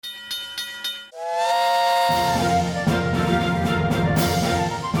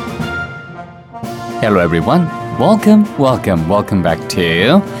Hello everyone. Welcome back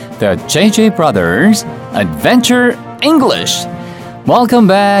to the JJ Brothers Adventure English. Welcome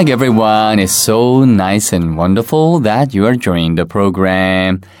back everyone. It's so nice and wonderful that you are joining the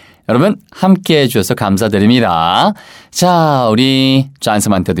program. 여러분 함께해 주셔서 감사드립니다. 자, 우리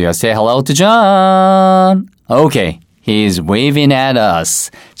존슨한테도요. Say hello to John. Okay. He's waving at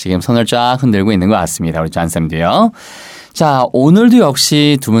us. 지금 손을 쫙 흔들고 있는 것 같습니다. 우리 존슨도요. 자, 오늘도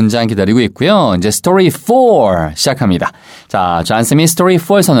역시 두 문장 기다리고 있고요. 이제 스토리 4 시작합니다. 자, 존슨이 스토리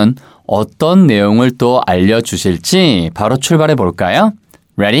 4에서는 어떤 내용을 또 알려주실지 바로 출발해 볼까요?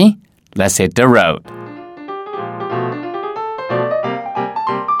 Ready? Let's hit the road.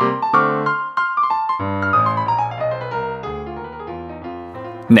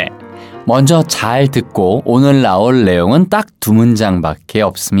 네. 먼저 잘 듣고 오늘 나올 내용은 딱 두 문장밖에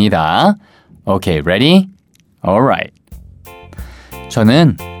없습니다. Okay, ready? Alright.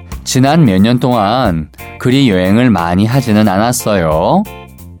 저는 지난 몇 년 동안 그리 여행을 많이 하지는 않았어요.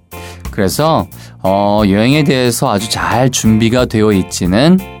 그래서 여행에 대해서 아주 잘 준비가 되어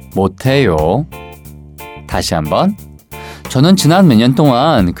있지는 못해요. 다시 한번. 저는 지난 몇 년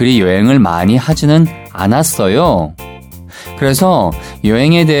동안 그리 여행을 많이 하지는 않았어요. 그래서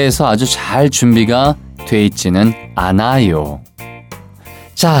여행에 대해서 아주 잘 준비가 돼 있지는 않아요.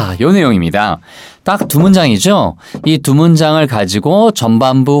 자, 요 내용입니다. 딱 두 문장이죠? 이 두 문장을 가지고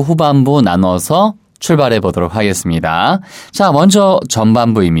전반부, 후반부 나눠서 출발해 보도록 하겠습니다. 자, 먼저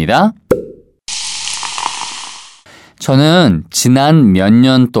전반부입니다. 저는 지난 몇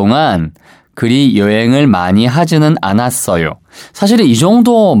년 동안 그리 여행을 많이 하지는 않았어요. 사실 이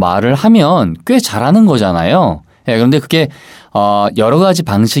정도 말을 하면 꽤 잘하는 거잖아요. 예, 그런데 그게 여러 가지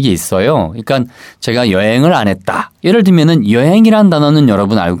방식이 있어요. 그러니까 제가 여행을 안 했다. 예를 들면은 여행이란 단어는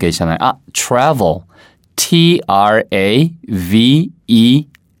여러분 알고 계시잖아요. travel. T-R-A-V-E-L.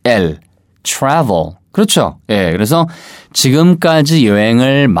 travel. 그렇죠. 예, 그래서 지금까지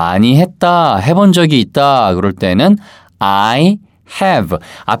여행을 많이 했다, 해본 적이 있다. 그럴 때는 I have.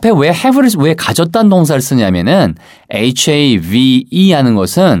 앞에 왜 have를 왜 가졌다는 동사를 쓰냐면은 H-A-V-E 하는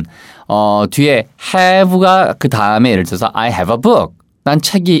것은 뒤에 have가 그 다음에 예를 들어서 I have a book. 난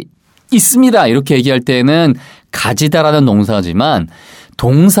책이 있습니다. 이렇게 얘기할 때는 가지다라는 동사지만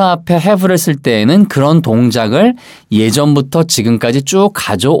동사 앞에 have를 쓸 때에는 그런 동작을 예전부터 지금까지 쭉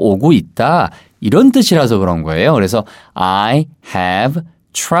가져오고 있다. 이런 뜻이라서 그런 거예요. 그래서 I have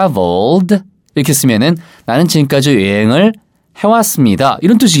traveled 이렇게 쓰면은 나는 지금까지 여행을 해왔습니다.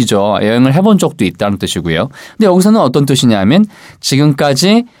 이런 뜻이죠. 여행을 해본 적도 있다는 뜻이고요. 근데 여기서는 어떤 뜻이냐면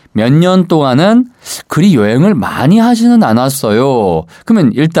지금까지 몇 년 동안은 그리 여행을 많이 하지는 않았어요.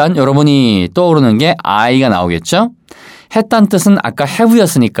 그러면 일단 여러분이 떠오르는 게 I가 나오겠죠? 했다는 뜻은 아까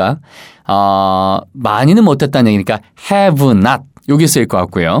have였으니까 많이는 못했다는 얘기니까 have not 여기 쓰일 것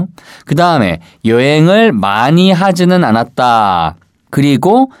같고요. 그 다음에 여행을 많이 하지는 않았다.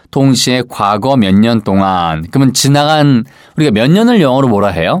 그리고 동시에 과거 몇 년 동안. 그러면 지나간 우리가 몇 년을 영어로 뭐라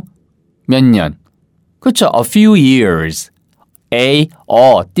해요? 몇 년. 그렇죠. A few years. A,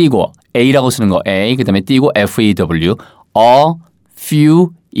 띄고 A라고 쓰는 거 A. 그 다음에 띄고 F-E-W. A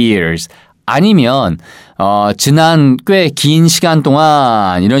few years. 아니면 지난 꽤 긴 시간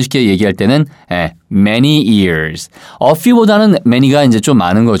동안 이런 식의 얘기할 때는 many years. A few보다는 many가 이제 좀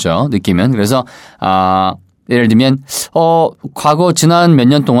많은 거죠. 느낌은. 그래서 예를 들면 과거 지난 몇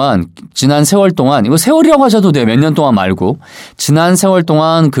년 동안 지난 세월 동안 이거 세월이라고 하셔도 돼요. 몇 년 동안 말고 지난 세월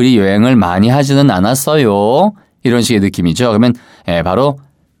동안 그리 여행을 많이 하지는 않았어요. 이런 식의 느낌이죠. 그러면 바로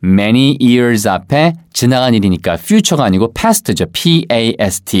many years 앞에 지나간 일이니까 future가 아니고 past죠.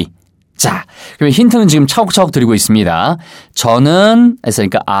 P-A-S-T. 자, 그러면 힌트는 지금 차곡차곡 드리고 있습니다. 저는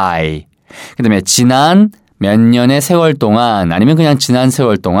했으니까 I. 그 다음에 지난 몇 년의 세월 동안 아니면 그냥 지난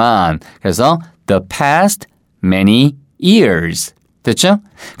세월 동안 그래서 the past many years. 됐죠?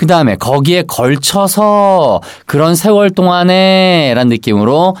 그 다음에 거기에 걸쳐서 그런 세월 동안에 라는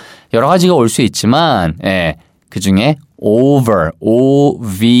느낌으로 여러 가지가 올 수 있지만 그 중에 over,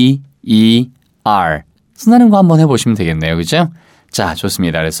 O-V-E-R 쓴다는 거 한번 해보시면 되겠네요. 그죠? 자,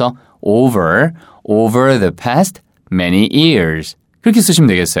 좋습니다. 그래서 over the past many years. 그렇게 쓰시면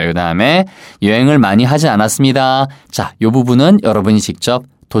되겠어요. 그 다음에 여행을 많이 하지 않았습니다. 자, 이 부분은 여러분이 직접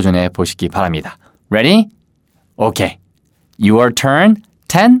도전해 보시기 바랍니다. Ready? Okay. Your turn.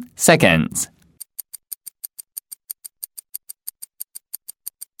 10 seconds.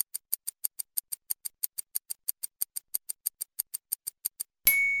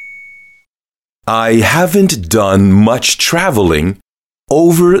 I haven't done much traveling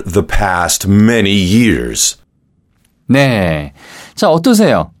over the past many years. 네. 자,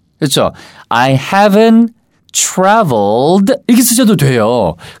 어떠세요? 그렇죠? I haven't traveled 이렇게 쓰셔도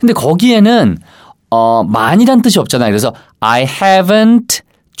돼요. 근데 거기에는 많이란 뜻이 없잖아요. 그래서 I haven't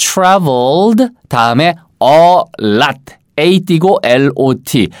traveled 다음에 a lot. A 띄고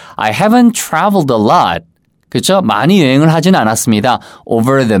L-O-T. I haven't traveled a lot. 그렇죠? 많이 여행을 하진 않았습니다.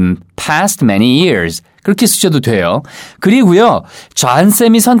 Over the past many years. 그렇게 쓰셔도 돼요. 그리고요.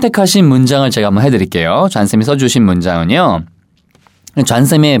 좌안쌤이 선택하신 문장을 제가 한번 해드릴게요. 좌안쌤이 써주신 문장은요.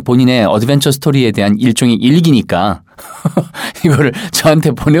 좌안쌤의 본인의 어드벤처 스토리에 대한 일종의 일기니까 이거를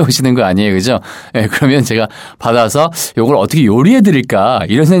저한테 보내오시는 거 아니에요. 그죠? 네, 그러면 제가 받아서 이걸 어떻게 요리해드릴까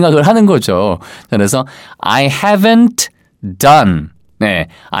이런 생각을 하는 거죠. 그래서 I haven't done. 네,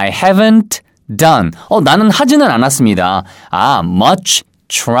 I haven't done. 나는 하지는 않았습니다. much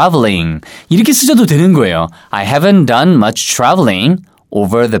traveling. 이렇게 쓰셔도 되는 거예요. I haven't done much traveling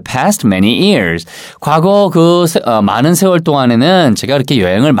over the past many years. 과거 많은 세월 동안에는 제가 그렇게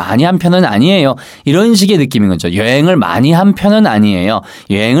여행을 많이 한 편은 아니에요. 이런 식의 느낌인 거죠. 여행을 많이 한 편은 아니에요.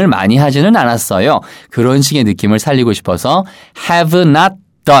 여행을 많이 하지는 않았어요. 그런 식의 느낌을 살리고 싶어서 have not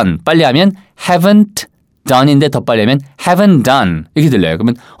done. 빨리 하면 haven't done인데 더 빨리 하면 haven't done. 이렇게 들려요.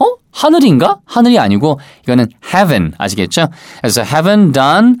 그러면 하늘인가? 하늘이 아니고 이거는 heaven. 아시겠죠? 그래서 haven't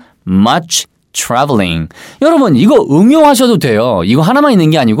done much traveling. 여러분 이거 응용하셔도 돼요. 이거 하나만 있는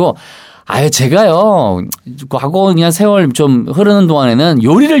게 아니고 제가요 과거 그냥 세월 좀 흐르는 동안에는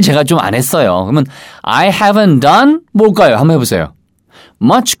요리를 제가 좀 안 했어요. 그러면 I haven't done 뭘까요? 한번 해보세요.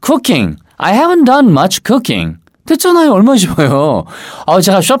 much cooking. I haven't done much cooking. 됐잖아요. 얼마나 쉬워요.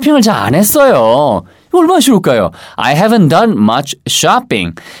 제가 쇼핑을 잘 안 했어요. 이거 얼마나 쉬울까요? I haven't done much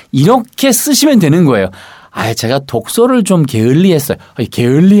shopping. 이렇게 쓰시면 되는 거예요. 제가 독서를 좀 게을리했어요.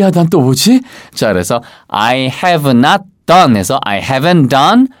 게을리하단 또 뭐지? 자, 그래서 I have not done 해서 I haven't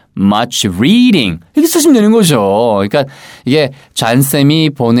done much reading. 이렇게 쓰시면 되는 거죠. 그러니까 이게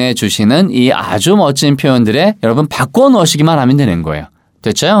잔쌤이 보내주시는 이 아주 멋진 표현들에 여러분 바꿔 넣으시기만 하면 되는 거예요.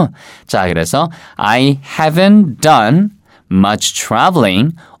 됐죠? 자, 그래서 I haven't done much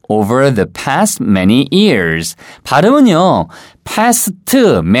traveling over the past many years. 발음은요. past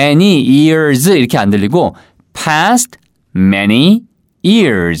many years 이렇게 안 들리고 past many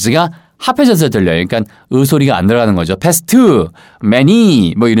years가 합해져서 들려요. 그러니까 의소리가 안 들어가는 거죠. past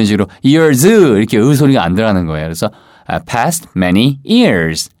many 뭐 이런 식으로 years 이렇게 의소리가 안 들어가는 거예요. 그래서 past many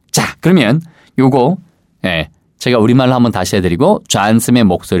years. 자, 그러면 요거 제가 우리말로 한번 다시 해드리고 존슨의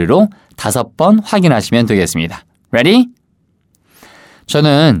목소리로 5번 확인하시면 되겠습니다. Ready?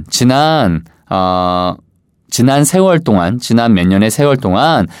 저는 지난 세월 동안, 지난 몇 년의 세월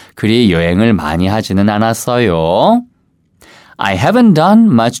동안 그리 여행을 많이 하지는 않았어요. I haven't done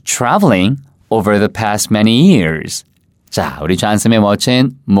much traveling over the past many years. 자, 우리 존슨의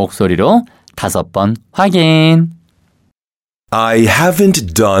멋진 목소리로 5번 확인. I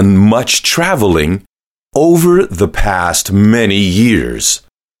haven't done much traveling over the past many years.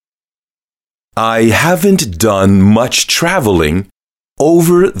 I haven't done much traveling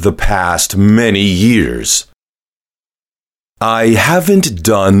over the past many years. I haven't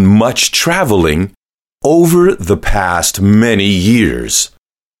done much traveling over the past many years.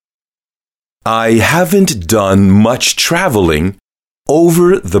 I haven't done much traveling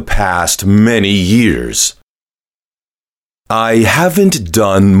over the past many years. I haven't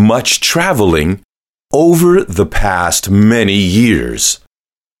done much traveling over the past many years.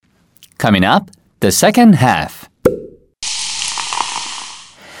 Coming up, the second half.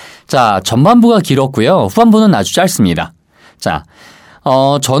 자, 전반부가 길었고요. 후반부는 아주 짧습니다. 자,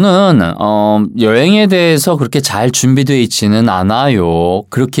 저는 여행에 대해서 그렇게 잘 준비되어 있지는 않아요.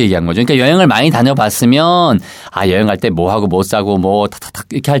 그렇게 얘기한 거죠. 그러니까 여행을 많이 다녀봤으면 여행 갈 때 뭐 하고 뭐 싸고 뭐 탁탁탁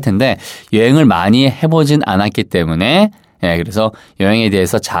이렇게 할 텐데 여행을 많이 해보진 않았기 때문에 그래서 여행에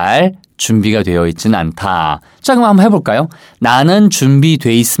대해서 잘 준비가 되어 있지는 않다. 자, 그럼 한번 해볼까요? 나는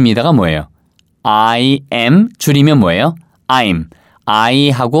준비돼 있습니다가 뭐예요? I am 줄이면 뭐예요? I'm.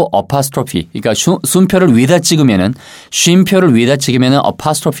 I하고 어파스트로피. 그러니까 순표를 위에다 찍으면은 쉼표를 위에다 찍으면은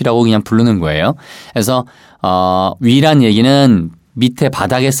어파스트로피라고 그냥 부르는 거예요. 그래서 위란 얘기는 밑에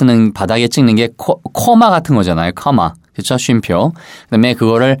바닥에 찍는 게 코마 같은 거잖아요. 코마. 그렇죠? 쉼표. 그다음에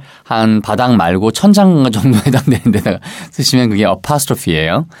그거를 한 바닥 말고 천장 정도 해당되는 데다가 쓰시면 그게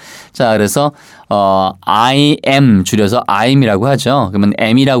어파스트로피예요. 자, 그래서 I am 줄여서 I'이라고 하죠. 그러면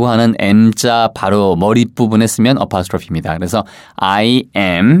M이라고 하는 M자 바로 머리 부분에 쓰면 어파스트로피입니다. 그래서 I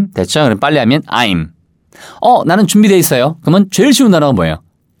am 됐죠? 그럼 빨리 하면 I'm. 나는 준비되어 있어요. 그러면 제일 쉬운 단어가 뭐예요?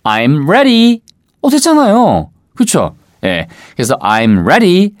 I'm ready. 됐잖아요. 그렇죠? 예. 그래서 I'm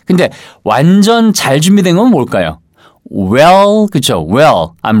ready. 근데 완전 잘 준비된 건 뭘까요? Well, 그쵸? Well,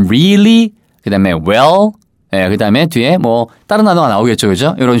 I'm really, 그 다음에 well, 그 다음에 뒤에 뭐 다른 단어가 나오겠죠,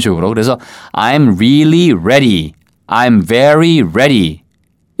 그죠? 이런 식으로. 그래서 I'm really ready, I'm very ready.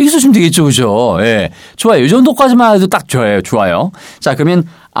 이렇게 쓰시면 되겠죠, 그죠? 예. 좋아요. 이 정도까지만 해도 딱 좋아요. 좋아요. 자, 그러면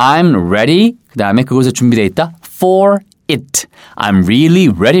I'm ready. 그 다음에 그것에 준비되어 있다. For it. I'm really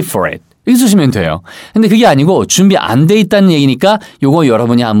ready for it. 이렇게 쓰시면 돼요. 근데 그게 아니고 준비 안 돼 있다는 얘기니까 요거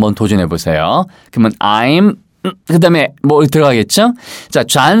여러분이 한번 도전해 보세요. 그러면 I'm 그 다음에 뭐 들어가겠죠? 자,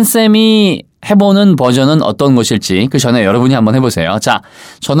 존쌤이 해보는 버전은 어떤 것일지 그 전에 여러분이 한번 해보세요. 자,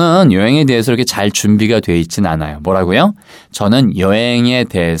 저는 여행에 대해서 이렇게 잘 준비가 되어 있진 않아요. 뭐라고요? 저는 여행에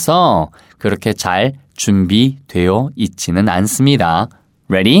대해서 그렇게 잘 준비되어 있지는 않습니다.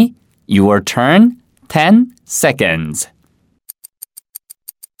 Ready? Your turn. 10 seconds.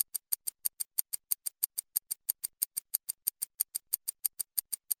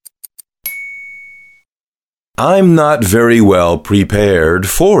 I'm not very well prepared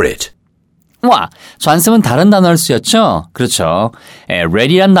for it. 와, 존쌤은 다른 단어를 쓰였죠? 그렇죠.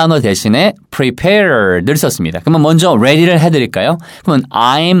 ready란 단어 대신에 prepared를 썼습니다. 그러면 먼저 ready를 해드릴까요? 그러면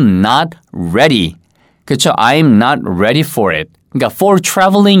I'm not ready. 그렇죠. I'm not ready for it. 그러니까 for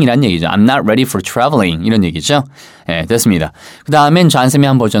traveling 이란 얘기죠. I'm not ready for traveling 이런 얘기죠. 네, 됐습니다. 그 다음엔 존쌤이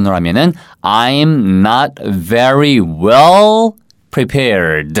한 버전으로 하면은 I'm not very well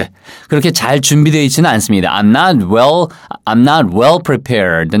prepared. 그렇게 잘 준비되어 있지는 않습니다. I'm not well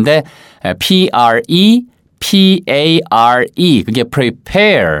prepared. 근데 P-R-E-P-A-R-E 그게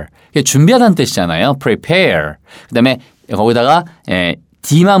prepare. 그게 준비하다는 뜻이잖아요. prepare. 그다음에 거기다가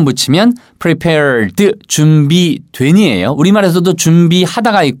D만 붙이면 prepared 준비된이에요. 우리말에서도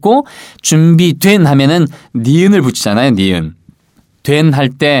준비하다가 있고 준비된 하면은 니은을 붙이잖아요. 니은. 된 할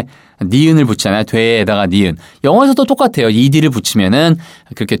때 니은을 붙이잖아요. 되에다가 니은. 영어에서도 똑같아요. ed를 붙이면은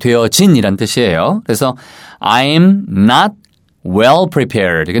그렇게 되어진이란 뜻이에요. 그래서 I'm not well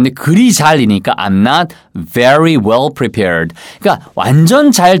prepared. 근데 그리 잘이니까 I'm not very well prepared. 그러니까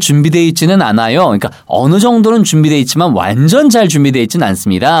완전 잘 준비되어 있지는 않아요. 그러니까 어느 정도는 준비되어 있지만 완전 잘 준비되어 있지는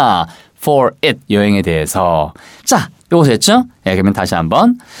않습니다. For it 여행에 대해서. 자, 요거 됐죠? 예, 그러면 다시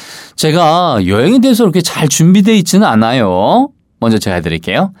한번. 제가 여행에 대해서 그렇게 잘 준비되어 있지는 않아요. 먼저 제가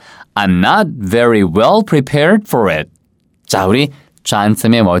해드릴게요. I'm not very well prepared for it. 자, 우리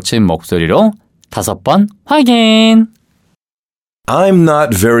존쌤의 멋진 목소리로 5번 확인. I'm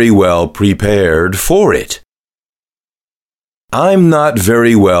not very well prepared for it. I'm not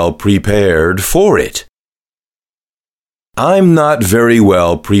very well prepared for it. I'm not very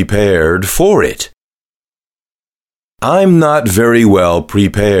well prepared for it. I'm not very well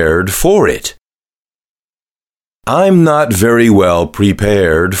prepared for it. I'm not very well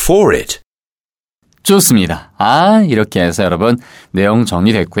prepared for it. 좋습니다. 이렇게 해서 여러분 내용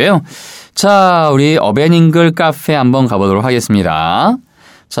정리됐고요. 자, 우리 어벤잉글 카페 한번 가보도록 하겠습니다.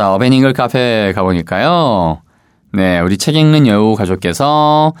 자, 어벤잉글 카페 가보니까요. 네, 우리 책 읽는 여우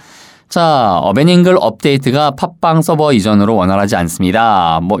가족께서 자, 어벤잉글 업데이트가 팟빵 서버 이전으로 원활하지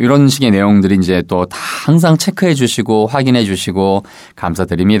않습니다. 뭐 이런 식의 내용들이 이제 또 다 항상 체크해 주시고 확인해 주시고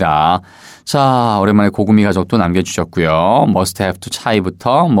감사드립니다. 자, 오랜만에 고구미 가족도 남겨주셨고요. must have to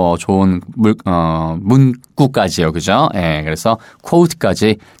차이부터 뭐 좋은 문구까지요. 그죠? 예, 그래서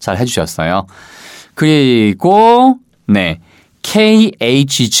quote까지 잘 해주셨어요. 그리고 네.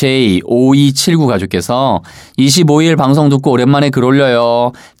 KHJ5279 가족께서 25일 방송 듣고 오랜만에 글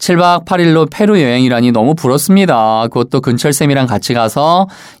올려요. 7박 8일로 페루 여행이라니 너무 부럽습니다. 그것도 근철쌤이랑 같이 가서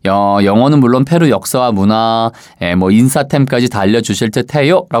영어는 물론 페루 역사와 문화, 뭐 인사템까지 다 알려주실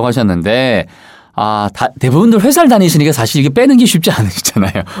듯해요. 라고 하셨는데 대부분들 회사를 다니시니까 사실 이게 빼는 게 쉽지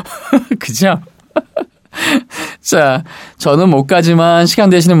않으시잖아요. 그죠? 자, 저는 못 가지만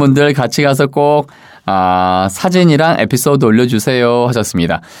시간 되시는 분들 같이 가서 꼭 사진이랑 에피소드 올려주세요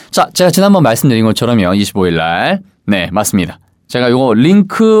하셨습니다. 자, 제가 지난번 말씀드린 것처럼요. 25일 날. 네, 맞습니다. 제가 요거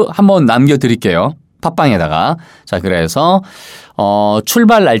링크 한번 남겨드릴게요. 팟빵에다가. 자, 그래서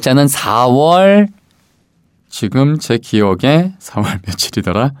출발 날짜는 4월 지금 제 기억에 4월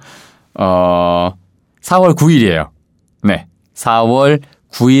며칠이더라? 4월 9일이에요. 네, 4월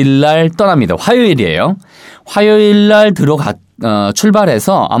 9일 날 떠납니다. 화요일이에요. 화요일 날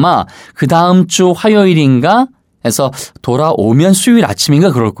출발해서 아마 그 다음 주 화요일인가 해서 돌아오면 수요일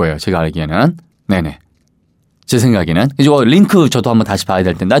아침인가 그럴 거예요. 제가 알기에는. 네네. 제 생각에는. 이거 링크 저도 한번 다시 봐야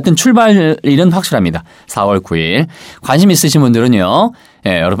될 텐데. 하여튼 출발일은 확실합니다. 4월 9일. 관심 있으신 분들은요.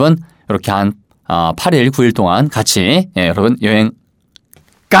 예, 여러분 이렇게 한 8일, 9일 동안 같이 여러분 여행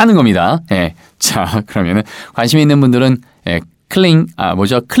가는 겁니다. 예. 자, 그러면은 관심 있는 분들은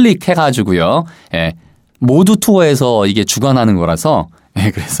클릭해가지고요. 예. 모두 투어에서 이게 주관하는 거라서,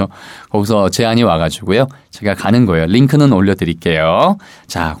 예, 그래서 거기서 제안이 와가지고요. 제가 가는 거예요. 링크는 올려드릴게요.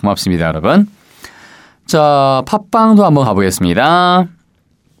 자, 고맙습니다, 여러분. 자, 팟빵도 한번 가보겠습니다.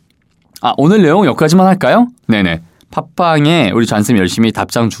 오늘 내용 여기까지만 할까요? 네네. 팟빵에 우리 잔쌤 열심히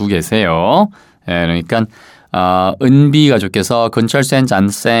답장 주고 계세요. 예, 그러니까 은비 가족께서 근철쌤,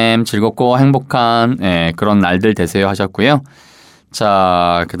 잔쌤 즐겁고 행복한 그런 날들 되세요 하셨고요.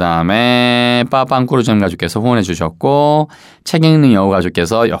 자, 그 다음에 빠빵꾸루잼 가족께서 후원해 주셨고 책 읽는 여우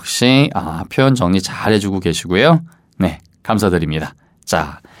가족께서 역시 표현 정리 잘 해주고 계시고요. 네, 감사드립니다.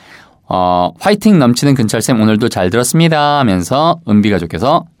 자, 화이팅 넘치는 근철쌤 오늘도 잘 들었습니다 하면서 은비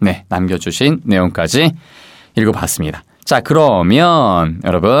가족께서 남겨주신 내용까지 읽어봤습니다. 자, 그러면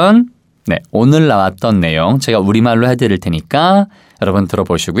여러분 오늘 나왔던 내용 제가 우리말로 해드릴 테니까 여러분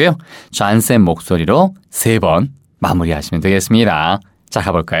들어보시고요. 존쌤 목소리로 3번 마무리하시면 되겠습니다. 자,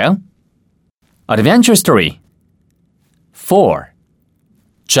 가볼까요? Adventure Story 4.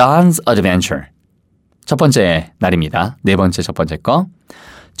 John's Adventure. 첫 번째 날입니다. 네 번째 첫 번째 거.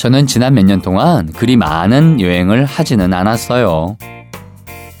 저는 지난 몇 년 동안 그리 많은 여행을 하지는 않았어요.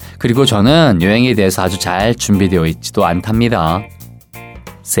 그리고 저는 여행에 대해서 아주 잘 준비되어 있지도 않답니다.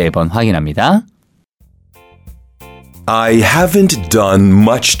 3번 확인합니다. I haven't done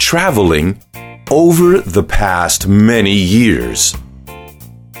much traveling over the past many years.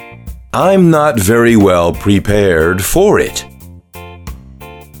 I'm not very well prepared for it.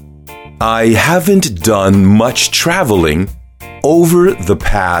 I haven't done much traveling over the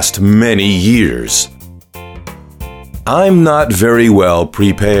past many years. I'm not very well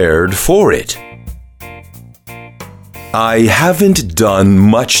prepared for it. I haven't done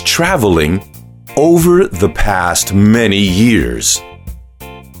much traveling over the past many years.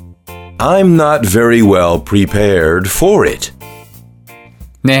 I'm not very well prepared for it.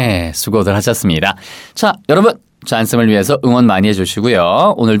 네, 수고들 하셨습니다. 자, 여러분, 잔쌤을 위해서 응원 많이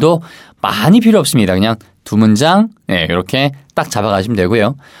해주시고요. 오늘도 많이 필요 없습니다. 그냥 2문장 이렇게 딱 잡아가시면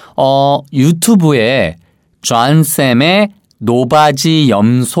되고요. 유튜브에 존쌤의 노바지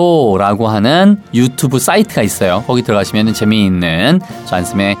염소라고 하는 유튜브 사이트가 있어요. 거기 들어가시면 재미있는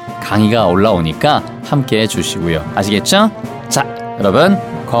존쌤의 강의가 올라오니까 함께 해주시고요. 아시겠죠? 자, 여러분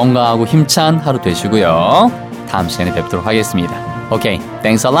건강하고 힘찬 하루 되시고요. 다음 시간에 뵙도록 하겠습니다. Okay,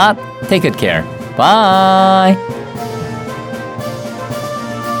 thanks a lot. Take good care. Bye.